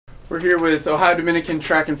We're here with Ohio Dominican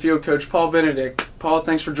track and field coach Paul Benedict. Paul,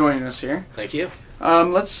 thanks for joining us here. Thank you.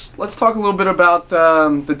 Let's talk a little bit about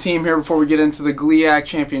the team here before we get into the GLIAC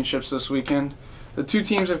championships this weekend. The two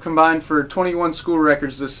teams have combined for 21 school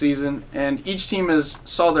records this season, and each team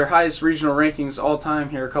saw their highest regional rankings all time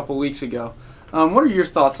here a couple weeks ago. What are your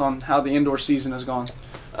thoughts on how the indoor season has gone?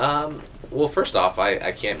 Well, first off,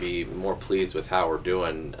 I can't be more pleased with how we're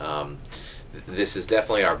doing. This is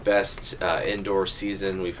definitely our best indoor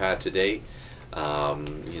season we've had to date.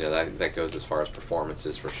 That goes as far as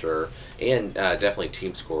performances for sure, and definitely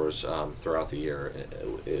team scores throughout the year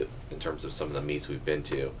in terms of some of the meets we've been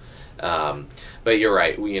to. But you're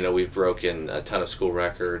right. We've broken a ton of school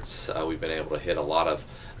records. We've been able to hit a lot of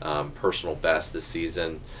personal bests this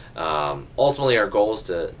season. Ultimately, our goal is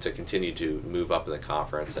to continue to move up in the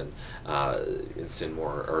conference and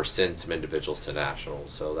send some individuals to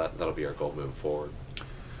nationals. So that'll be our goal moving forward.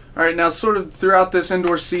 All right, now sort of throughout this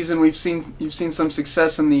indoor season, you've seen some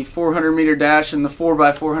success in the 400-meter dash and the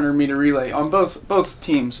 4x400-meter relay on both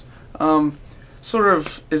teams.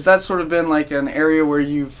 Is that sort of been like an area where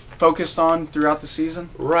you've focused on throughout the season?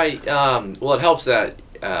 Right. Well, it helps that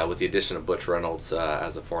with the addition of Butch Reynolds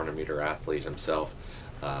as a 400-meter athlete himself,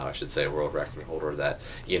 I should say a world record holder, that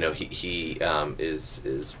he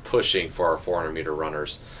is pushing for our 400-meter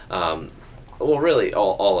runners. Well, really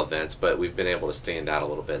all events, but we've been able to stand out a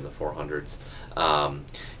little bit in the 400s.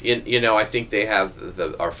 I think they have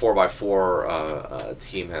our 4x4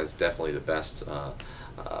 team has definitely the best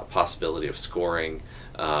possibility of scoring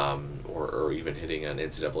or even hitting an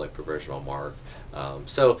NCAA provisional mark.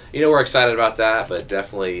 So we're excited about that, but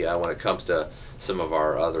definitely when it comes to some of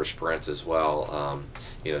our other sprints as well,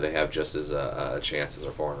 they have just as a chance as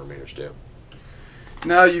our 400 meters do.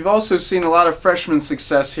 Now, you've also seen a lot of freshman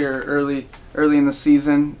success here early in the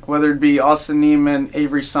season, whether it be Austin Neiman,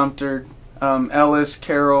 Avery Sumter, Ellis,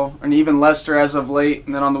 Carroll, and even Lester as of late,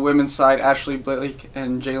 and then on the women's side, Ashley Blake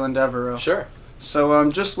and Jalen Devereaux. Sure. So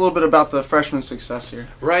just a little bit about the freshman success here.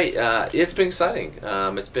 Right. It's been exciting.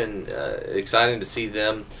 It's been exciting to see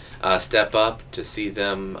them step up, to see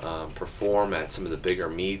them perform at some of the bigger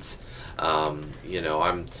meets. I'm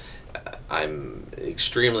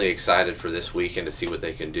extremely excited for this weekend to see what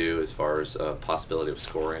they can do as far as possibility of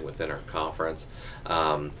scoring within our conference.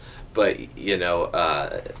 I'm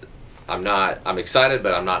excited,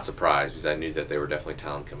 but I'm not surprised because I knew that they were definitely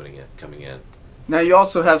talent coming in. Now, you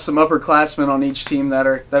also have some upperclassmen on each team that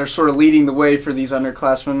are sort of leading the way for these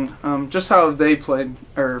underclassmen. Just how have they played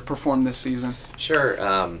or performed this season? Sure.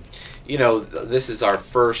 This is our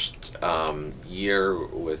first year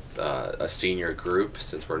with a senior group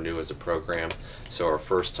since we're new as a program. So our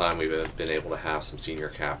first time we've been able to have some senior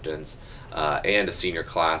captains and a senior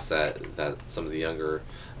class that some of the younger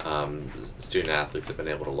student athletes have been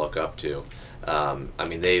able to look up to.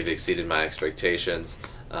 They've exceeded my expectations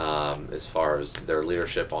as far as their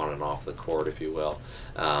leadership on and off the court, if you will.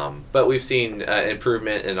 But we've seen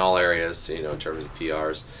improvement in all areas, in terms of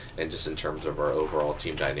PRs and just in terms of our overall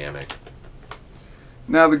team dynamic.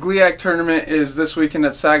 Now, the GLIAC tournament is this weekend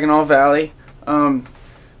at Saginaw Valley.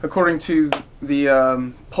 According to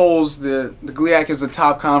the polls, the GLIAC is the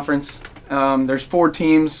top conference. There's 4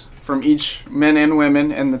 teams from each men and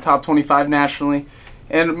women in the top 25 nationally.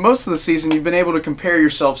 And most of the season, you've been able to compare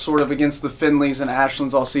yourself sort of against the Finleys and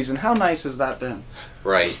Ashlands all season. How nice has that been?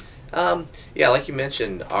 Right. Yeah, like you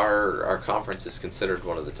mentioned, our conference is considered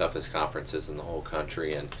one of the toughest conferences in the whole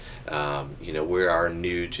country, and we are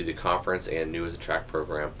new to the conference and new as a track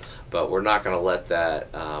program, but we're not going to let that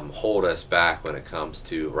hold us back when it comes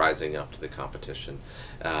to rising up to the competition.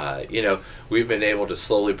 We've been able to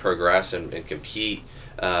slowly progress and compete.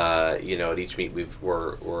 At each meet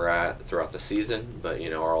we're at throughout the season, but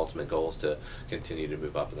our ultimate goal is to continue to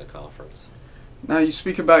move up in the conference. Now, you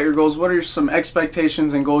speak about your goals. What are some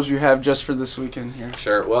expectations and goals you have just for this weekend here?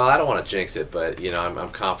 Sure. Well, I don't want to jinx it, but I'm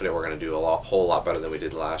confident we're going to do whole lot better than we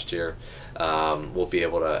did last year. We'll be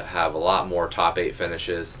able to have a lot more top 8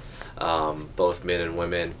 finishes, both men and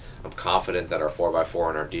women. I'm confident that our 4x4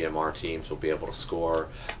 and our DMR teams will be able to score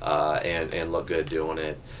and look good doing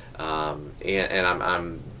it. And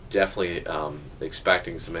I'm definitely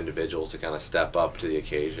expecting some individuals to kind of step up to the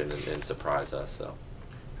occasion and surprise us. So.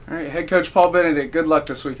 All right, head coach Paul Benedict, good luck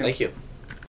this weekend. Thank you.